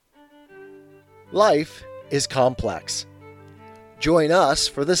Life is complex. Join us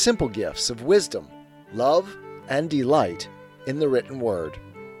for the simple gifts of wisdom, love, and delight in the written word.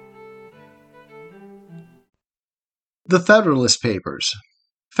 The Federalist Papers.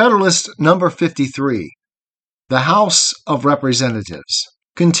 Federalist number 53. The House of Representatives.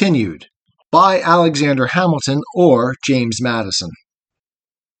 Continued. By Alexander Hamilton or James Madison.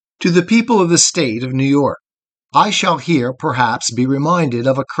 To the people of the state of New York, I shall here perhaps be reminded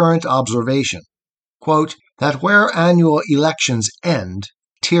of a current observation, quote, that where annual elections end,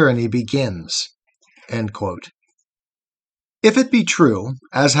 tyranny begins. End quote. If it be true,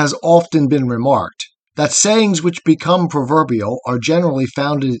 as has often been remarked, that sayings which become proverbial are generally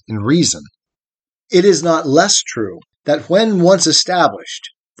founded in reason, it is not less true that when once established,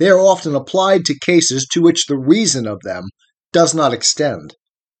 they are often applied to cases to which the reason of them does not extend.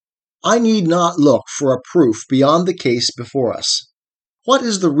 I need not look for a proof beyond the case before us. What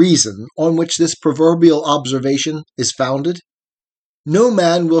is the reason on which this proverbial observation is founded? No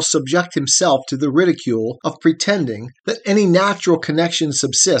man will subject himself to the ridicule of pretending that any natural connection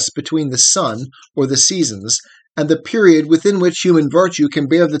subsists between the sun or the seasons and the period within which human virtue can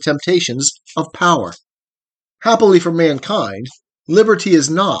bear the temptations of power. Happily for mankind, liberty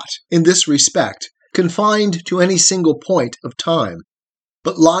is not, in this respect, confined to any single point of time,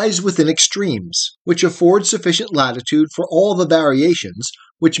 but lies within extremes, which afford sufficient latitude for all the variations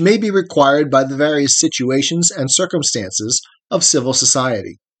which may be required by the various situations and circumstances of civil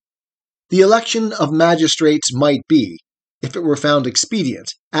society. The election of magistrates might be, if it were found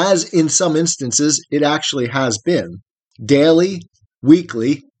expedient, as in some instances it actually has been, daily,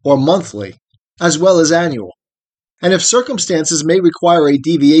 weekly, or monthly, as well as annual. And if circumstances may require a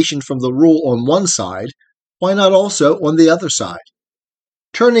deviation from the rule on one side, why not also on the other side?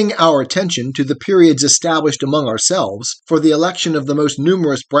 Turning our attention to the periods established among ourselves for the election of the most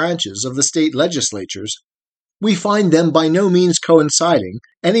numerous branches of the state legislatures, we find them by no means coinciding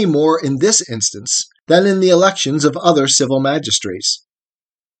any more in this instance than in the elections of other civil magistrates.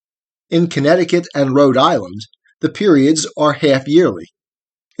 In Connecticut and Rhode Island, the periods are half-yearly.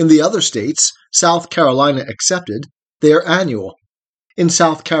 In the other states, South Carolina excepted, they are annual. In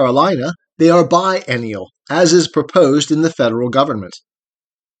South Carolina, they are biennial, as is proposed in the federal government.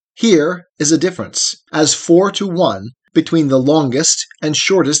 Here is a difference, as 4-1, between the longest and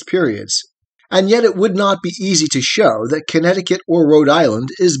shortest periods, and yet it would not be easy to show that Connecticut or Rhode Island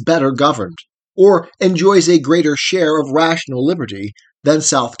is better governed, or enjoys a greater share of rational liberty than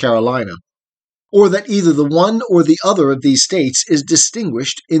South Carolina, or that either the one or the other of these states is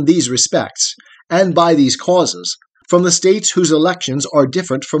distinguished in these respects, and by these causes, from the states whose elections are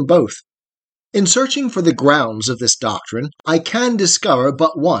different from both. In searching for the grounds of this doctrine, I can discover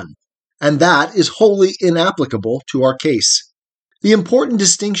but one, and that is wholly inapplicable to our case. The important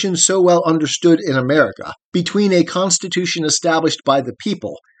distinction so well understood in America between a constitution established by the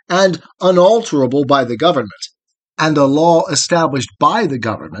people and unalterable by the government, and a law established by the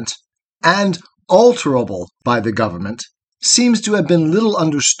government and alterable by the government, seems to have been little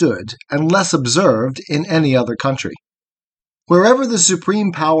understood and less observed in any other country. Wherever the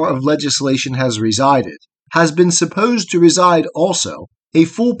supreme power of legislation has resided, has been supposed to reside also a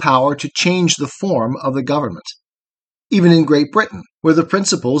full power to change the form of the government. Even in Great Britain, where the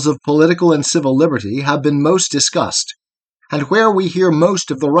principles of political and civil liberty have been most discussed, and where we hear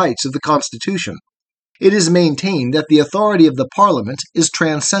most of the rights of the Constitution, it is maintained that the authority of the Parliament is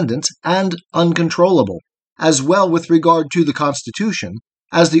transcendent and uncontrollable, as well with regard to the Constitution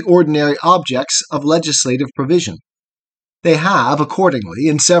as the ordinary objects of legislative provision. They have, accordingly,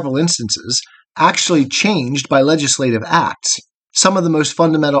 in several instances, actually changed by legislative acts some of the most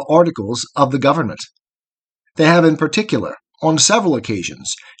fundamental articles of the government. They have in particular, on several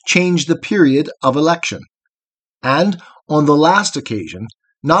occasions, changed the period of election, and, on the last occasion,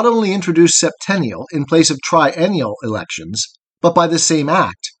 not only introduced septennial in place of triennial elections, but by the same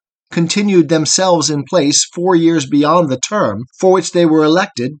act, continued themselves in place 4 years beyond the term for which they were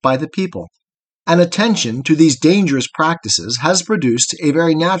elected by the people. An attention to these dangerous practices has produced a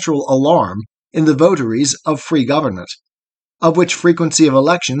very natural alarm in the votaries of free government, of which frequency of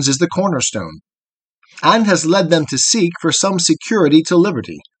elections is the cornerstone, and has led them to seek for some security to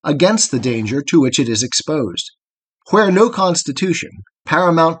liberty against the danger to which it is exposed. Where no constitution,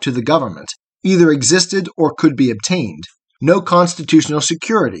 paramount to the government, either existed or could be obtained, no constitutional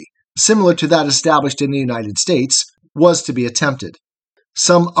security, similar to that established in the United States, was to be attempted.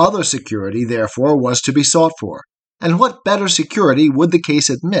 Some other security, therefore, was to be sought for, and what better security would the case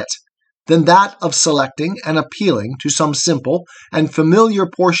admit than that of selecting and appealing to some simple and familiar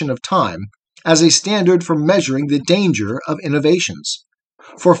portion of time as a standard for measuring the danger of innovations,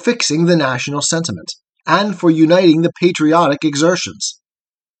 for fixing the national sentiment, and for uniting the patriotic exertions.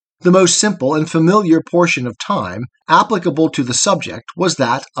 The most simple and familiar portion of time applicable to the subject was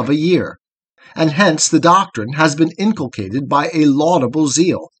that of a year, and hence the doctrine has been inculcated by a laudable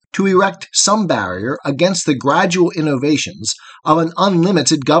zeal to erect some barrier against the gradual innovations of an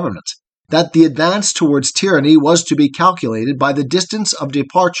unlimited government, that the advance towards tyranny was to be calculated by the distance of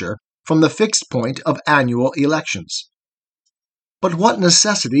departure from the fixed point of annual elections. But what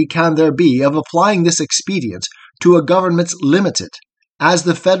necessity can there be of applying this expedient to a government limited, as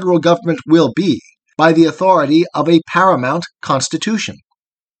the federal government will be, by the authority of a paramount constitution?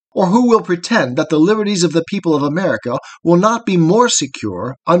 Or who will pretend that the liberties of the people of America will not be more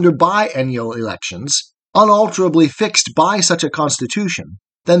secure under biennial elections, unalterably fixed by such a constitution,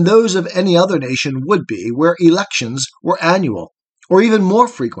 than those of any other nation would be where elections were annual, or even more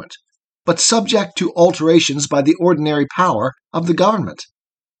frequent, but subject to alterations by the ordinary power of the government?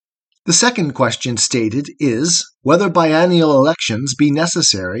 The second question stated is, whether biennial elections be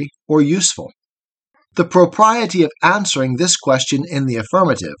necessary or useful. The propriety of answering this question in the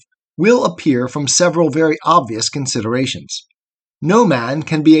affirmative will appear from several very obvious considerations. No man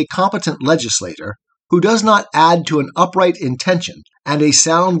can be a competent legislator who does not add to an upright intention and a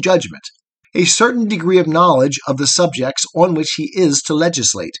sound judgment a certain degree of knowledge of the subjects on which he is to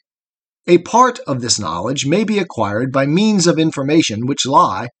legislate. A part of this knowledge may be acquired by means of information which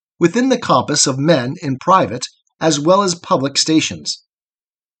lie within the compass of men in private as well as public stations.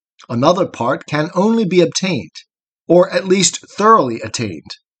 Another part can only be obtained, or at least thoroughly attained,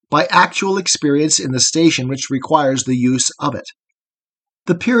 by actual experience in the station which requires the use of it.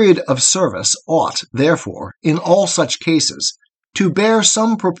 The period of service ought, therefore, in all such cases, to bear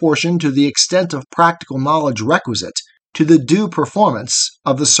some proportion to the extent of practical knowledge requisite to the due performance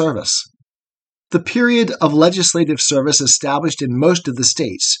of the service. The period of legislative service established in most of the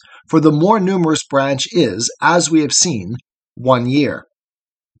states for the more numerous branch is, as we have seen, 1 year.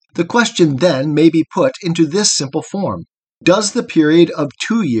 The question then may be put into this simple form: does the period of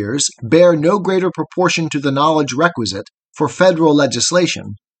 2 years bear no greater proportion to the knowledge requisite for federal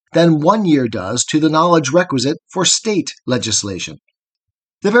legislation than 1 year does to the knowledge requisite for state legislation?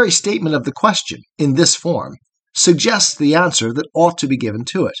 The very statement of the question, in this form, suggests the answer that ought to be given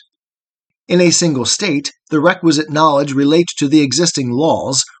to it. In a single state, the requisite knowledge relates to the existing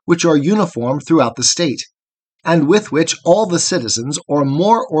laws which are uniform throughout the state, and with which all the citizens are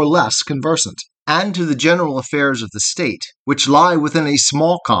more or less conversant, and to the general affairs of the state, which lie within a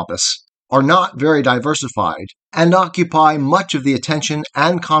small compass, are not very diversified, and occupy much of the attention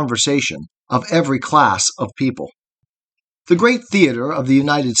and conversation of every class of people. The great theater of the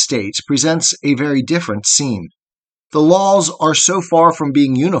United States presents a very different scene. The laws are so far from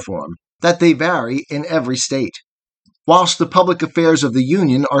being uniform that they vary in every state, whilst the public affairs of the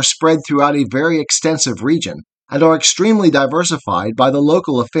Union are spread throughout a very extensive region and are extremely diversified by the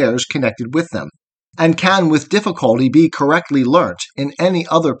local affairs connected with them, and can with difficulty be correctly learnt in any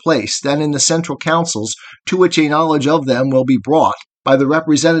other place than in the central councils to which a knowledge of them will be brought by the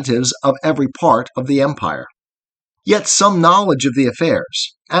representatives of every part of the empire. Yet some knowledge of the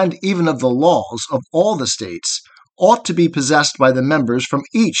affairs, and even of the laws of all the states, ought to be possessed by the members from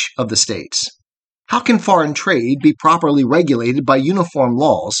each of the states. How can foreign trade be properly regulated by uniform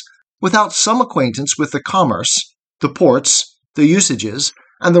laws without some acquaintance with the commerce, the ports, the usages,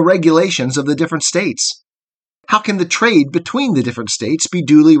 and the regulations of the different states? How can the trade between the different states be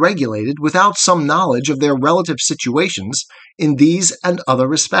duly regulated without some knowledge of their relative situations in these and other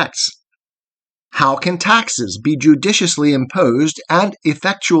respects? How can taxes be judiciously imposed and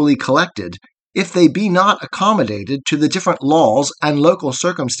effectually collected if they be not accommodated to the different laws and local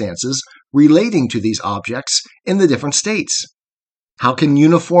circumstances relating to these objects in the different states? How can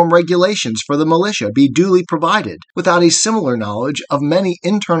uniform regulations for the militia be duly provided without a similar knowledge of many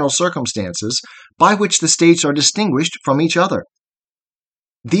internal circumstances by which the states are distinguished from each other?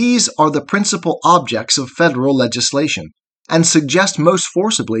 These are the principal objects of federal legislation, and suggest most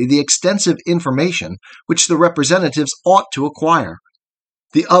forcibly the extensive information which the representatives ought to acquire.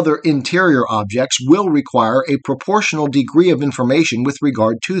 The other interior objects will require a proportional degree of information with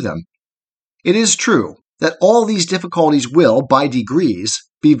regard to them. It is true that all these difficulties will, by degrees,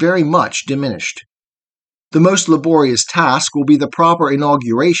 be very much diminished. The most laborious task will be the proper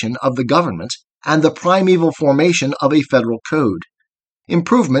inauguration of the government and the primeval formation of a federal code.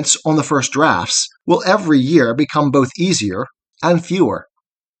 Improvements on the first drafts will every year become both easier and fewer.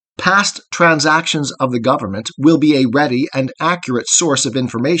 Past transactions of the government will be a ready and accurate source of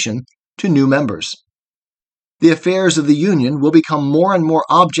information to new members. The affairs of the Union will become more and more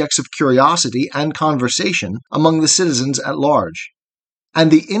objects of curiosity and conversation among the citizens at large. and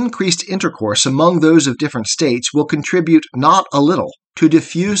the increased intercourse among those of different states will contribute not a little to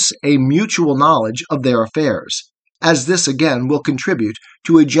diffuse a mutual knowledge of their affairs, as this again will contribute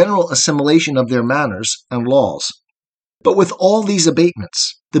to a general assimilation of their manners and laws. But with all these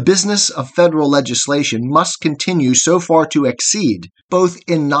abatements, the business of federal legislation must continue so far to exceed, both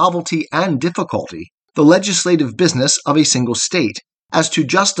in novelty and difficulty, the legislative business of a single state, as to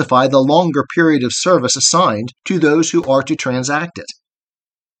justify the longer period of service assigned to those who are to transact it.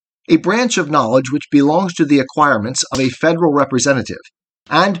 A branch of knowledge which belongs to the acquirements of a federal representative,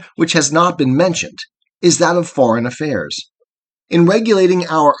 and which has not been mentioned, is that of foreign affairs. In regulating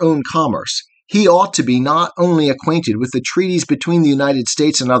our own commerce, he ought to be not only acquainted with the treaties between the United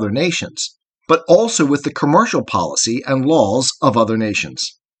States and other nations, but also with the commercial policy and laws of other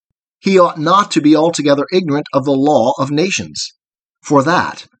nations. He ought not to be altogether ignorant of the law of nations, for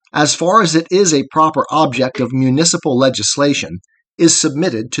that, as far as it is a proper object of municipal legislation, is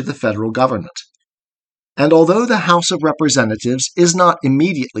submitted to the federal government. And although the House of Representatives is not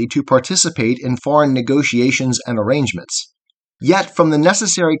immediately to participate in foreign negotiations and arrangements, yet from the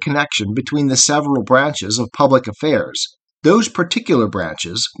necessary connection between the several branches of public affairs, those particular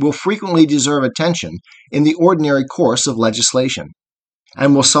branches will frequently deserve attention in the ordinary course of legislation,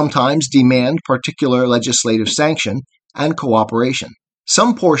 and will sometimes demand particular legislative sanction and cooperation.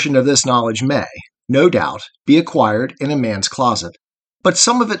 Some portion of this knowledge may, no doubt, be acquired in a man's closet, but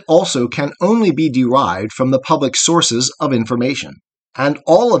some of it also can only be derived from the public sources of information, and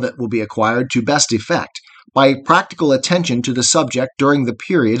all of it will be acquired to best effect by practical attention to the subject during the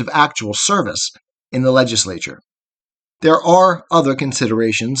period of actual service in the legislature. There are other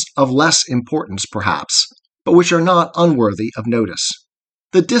considerations of less importance, perhaps, but which are not unworthy of notice.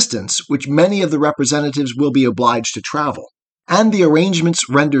 The distance which many of the representatives will be obliged to travel, and the arrangements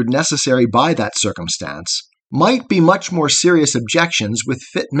rendered necessary by that circumstance, might be much more serious objections with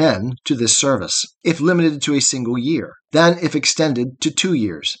fit men to this service, if limited to a single year, than if extended to 2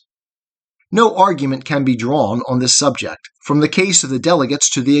 years. No argument can be drawn on this subject from the case of the delegates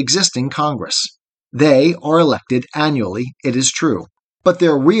to the existing Congress. They are elected annually, it is true, but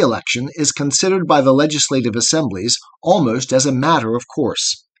their re-election is considered by the legislative assemblies almost as a matter of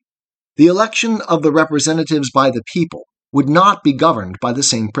course. The election of the representatives by the people would not be governed by the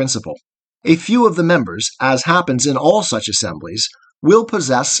same principle. A few of the members, as happens in all such assemblies, will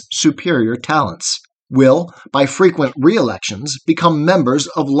possess superior talents, will, by frequent re-elections, become members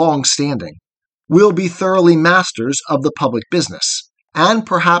of long standing, will be thoroughly masters of the public business, and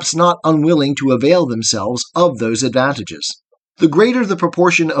perhaps not unwilling to avail themselves of those advantages. The greater the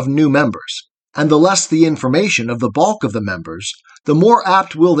proportion of new members, and the less the information of the bulk of the members, the more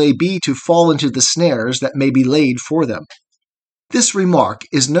apt will they be to fall into the snares that may be laid for them. This remark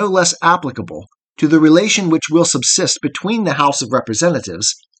is no less applicable to the relation which will subsist between the House of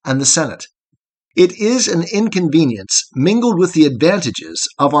Representatives and the Senate. It is an inconvenience mingled with the advantages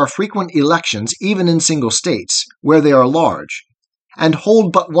of our frequent elections even in single states, where they are large, and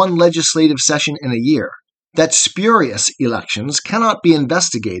hold but one legislative session in a year, that spurious elections cannot be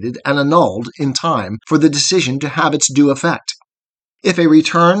investigated and annulled in time for the decision to have its due effect. If a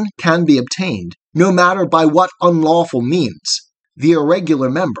return can be obtained, no matter by what unlawful means, the irregular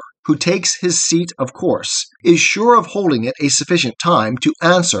member, who takes his seat of course, is sure of holding it a sufficient time to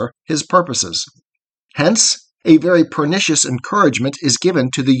answer his purposes. Hence, a very pernicious encouragement is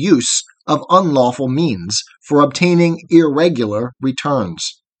given to the use of unlawful means for obtaining irregular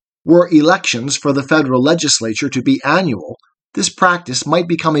returns. Were elections for the federal legislature to be annual, this practice might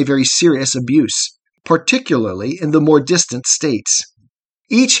become a very serious abuse, particularly in the more distant states.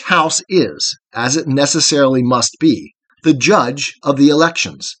 Each house is, as it necessarily must be, the judge of the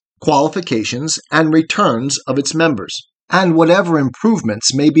elections, qualifications, and returns of its members, and whatever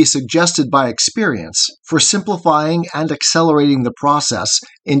improvements may be suggested by experience for simplifying and accelerating the process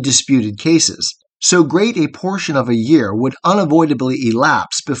in disputed cases, so great a portion of a year would unavoidably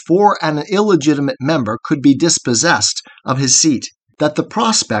elapse before an illegitimate member could be dispossessed of his seat, that the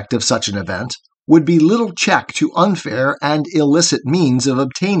prospect of such an event would be little check to unfair and illicit means of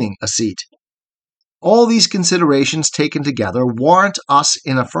obtaining a seat. All these considerations taken together warrant us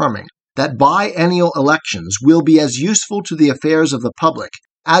in affirming that biennial elections will be as useful to the affairs of the public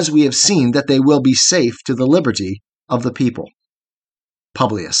as we have seen that they will be safe to the liberty of the people.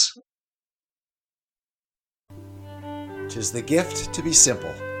 Publius. 'Tis the gift to be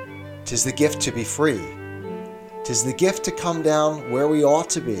simple, 'tis the gift to be free, 'tis the gift to come down where we ought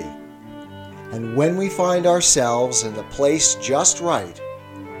to be, and when we find ourselves in the place just right,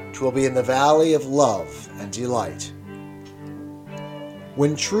 'twill be in the valley of love and delight.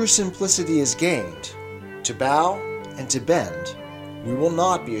 When true simplicity is gained, to bow and to bend we will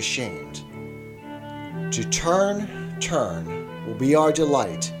not be ashamed. To turn will be our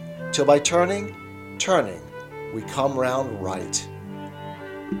delight, till by turning, we come round right.